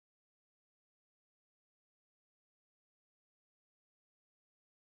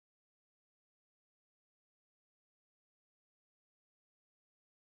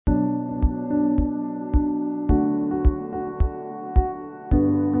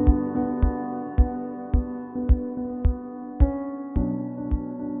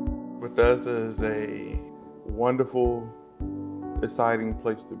Bethesda is a wonderful, exciting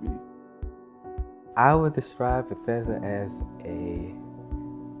place to be. I would describe Bethesda as a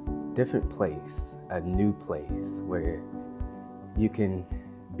different place, a new place where you can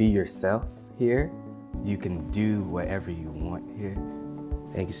be yourself here. You can do whatever you want here.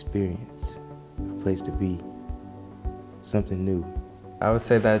 Experience, a place to be, something new. I would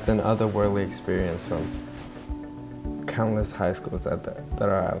say that it's an otherworldly experience from countless high schools that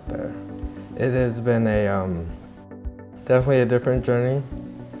are out there. It has been definitely a different journey,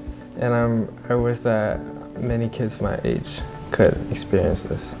 and I wish that many kids my age could experience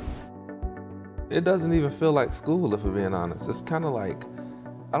this. It doesn't even feel like school, if we're being honest. It's kind of like,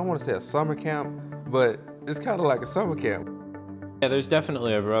 I don't want to say a summer camp, but it's kind of like a summer camp. Yeah, there's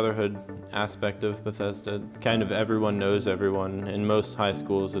definitely a brotherhood aspect of Bethesda. Kind of everyone knows everyone. In most high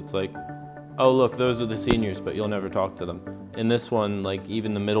schools, it's like, oh look, those are the seniors, but you'll never talk to them. In this one, like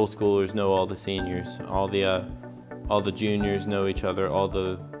even the middle schoolers know all the seniors, all the juniors know each other, all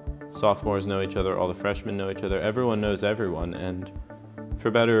the sophomores know each other, all the freshmen know each other. Everyone knows everyone, and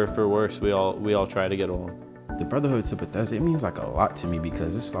for better or for worse, we all try to get along. The brotherhood to Bethesda, it means like a lot to me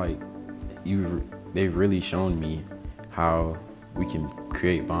because it's like they've really shown me how we can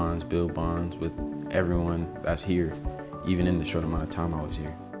create bonds, build bonds with everyone that's here, even in the short amount of time I was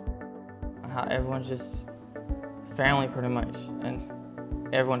here. How everyone's just family pretty much, and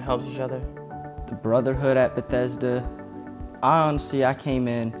everyone helps each other. The brotherhood at Bethesda, I came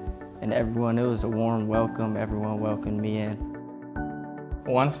in and it was a warm welcome. Everyone welcomed me in.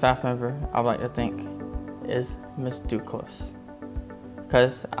 One staff member I would like to thank is Miss Duclos,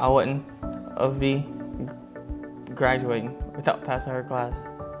 because I wouldn't be graduating without passing her class,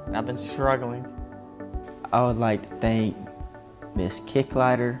 and I've been struggling. I would like to thank Miss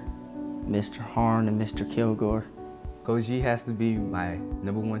Kicklighter, Mr. Harn, and Mr. Kilgore. Coach G has to be my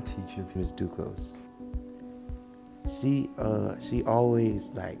 #1 teacher. Ms. Duclos. She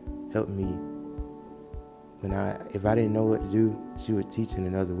always helped me. If I didn't know what to do, she would teach in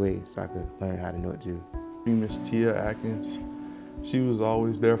another way so I could learn how to know what to do. Miss Tia Atkins, she was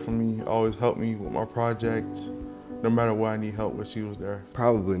always there for me, always helped me with my projects. No matter what I need help with, she was there.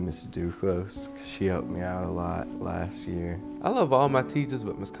 Probably Miss Duclos, because she helped me out a lot last year. I love all my teachers,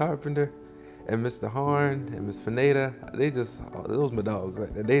 but Miss Carpenter and Mr. Harn and Miss Pineda, those my dogs.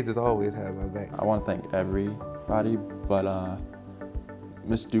 They just always have my back. I want to thank everybody, but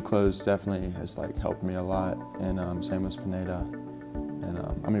Miss Duclos definitely has helped me a lot, and same as Pineda.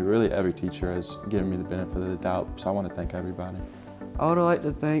 And really every teacher has given me the benefit of the doubt, so I want to thank everybody. I would like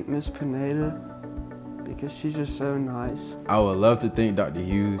to thank Miss Pineda because she's just so nice. I would love to thank Dr.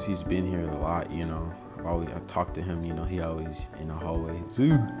 Hughes. He's been here a lot, I talk to him, he always in the hallway,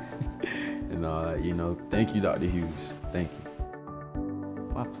 zoo. And thank you, Dr. Hughes. Thank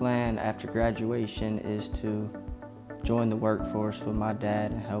you. My plan after graduation is to join the workforce with my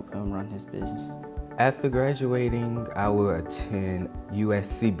dad and help him run his business. After graduating, I will attend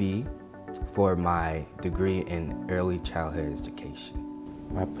USCB for my degree in early childhood education.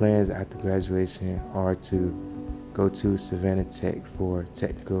 My plans after graduation are to go to Savannah Tech for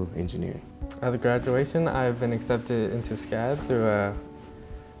technical engineering. After graduation, I've been accepted into SCAD through a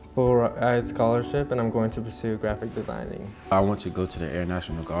full-ride scholarship, and I'm going to pursue graphic designing. I want to go to the Air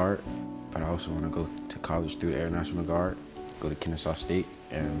National Guard, but I also want to go to college through the Air National Guard, go to Kennesaw State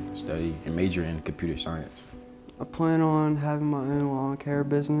and study and major in computer science. I plan on having my own lawn care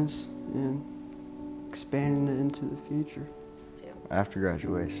business and expanding it into the future. After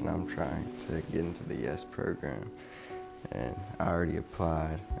graduation, I'm trying to get into the YES program, and I already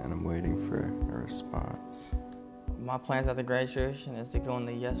applied, and I'm waiting for a response. My plans after graduation is to go in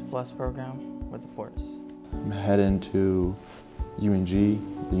the YES Plus program with the Ports. I'm heading to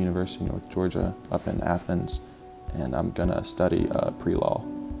UNG, the University of North Georgia, up in Athens, and I'm gonna study pre-law.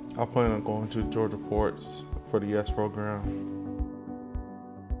 I plan on going to Georgia Ports for the YES program.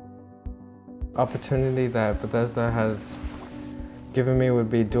 Opportunity that Bethesda has given me would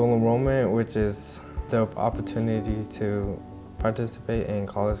be dual enrollment, which is the opportunity to participate in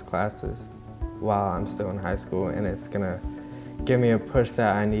college classes while I'm still in high school, and it's gonna give me a push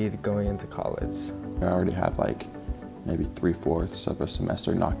that I need going into college. I already have maybe 3/4 of a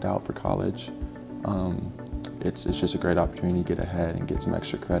semester knocked out for college. It's just a great opportunity to get ahead and get some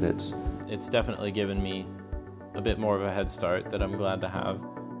extra credits. It's definitely given me a bit more of a head start that I'm glad to have.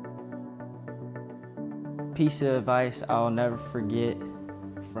 Piece of advice I'll never forget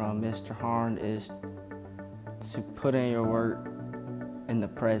from Mr. Harn is to put in your work in the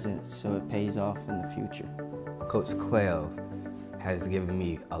present so it pays off in the future. Coach Cleve has given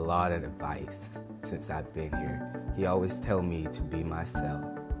me a lot of advice since I've been here. He always tells me to be myself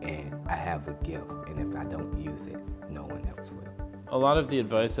and I have a gift, and if I don't use it, no one else will. A lot of the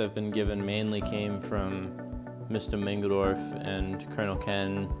advice I've been given mainly came from Mr. Mingledorf and Colonel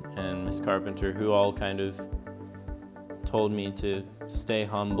Ken and Miss Carpenter, who all kind of told me to stay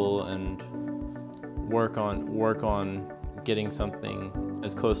humble and work on getting something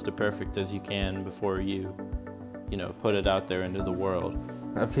as close to perfect as you can before you put it out there into the world.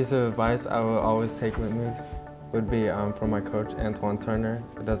 A piece of advice I will always take with me would be from my coach, Antoine Turner.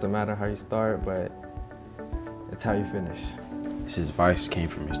 It doesn't matter how you start, but it's how you finish. This advice came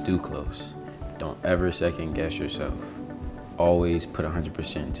from Ms. Duclos. Don't ever second guess yourself. Always put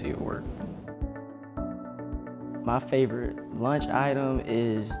 100% into your work. My favorite lunch item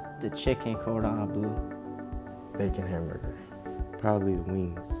is the chicken cordon bleu. Bacon hamburger. Probably the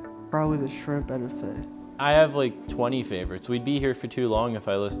wings. Probably the shrimp etouffee. I have like 20 favorites. We'd be here for too long if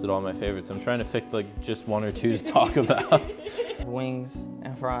I listed all my favorites. I'm trying to pick like just one or two to talk about. Wings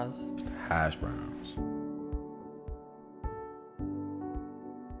and fries. Hash browns.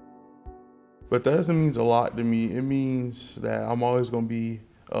 Bethesda means a lot to me. It means that I'm always going to be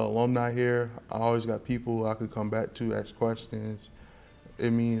an alumni here. I always got people I could come back to, ask questions.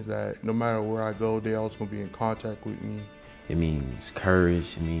 It means that no matter where I go, they're always going to be in contact with me. It means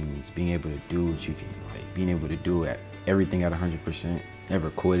courage. It means being able to do what you can, being able to do everything at 100%, never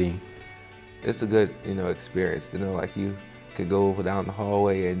quitting. It's a good, experience to know like you could go down the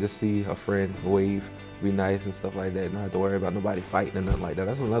hallway and just see a friend wave, be nice and stuff like that, not have to worry about nobody fighting or nothing like that.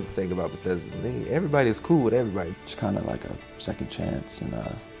 That's another thing about Bethesda. Everybody is cool with everybody. It's kind of like a second chance and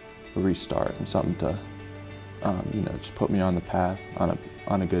a restart and something to, just put me on the path,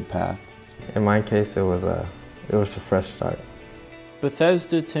 on a good path. In my case, it was a fresh start.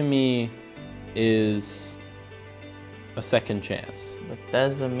 Bethesda to me is a second chance.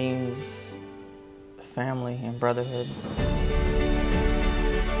 Bethesda means family and brotherhood.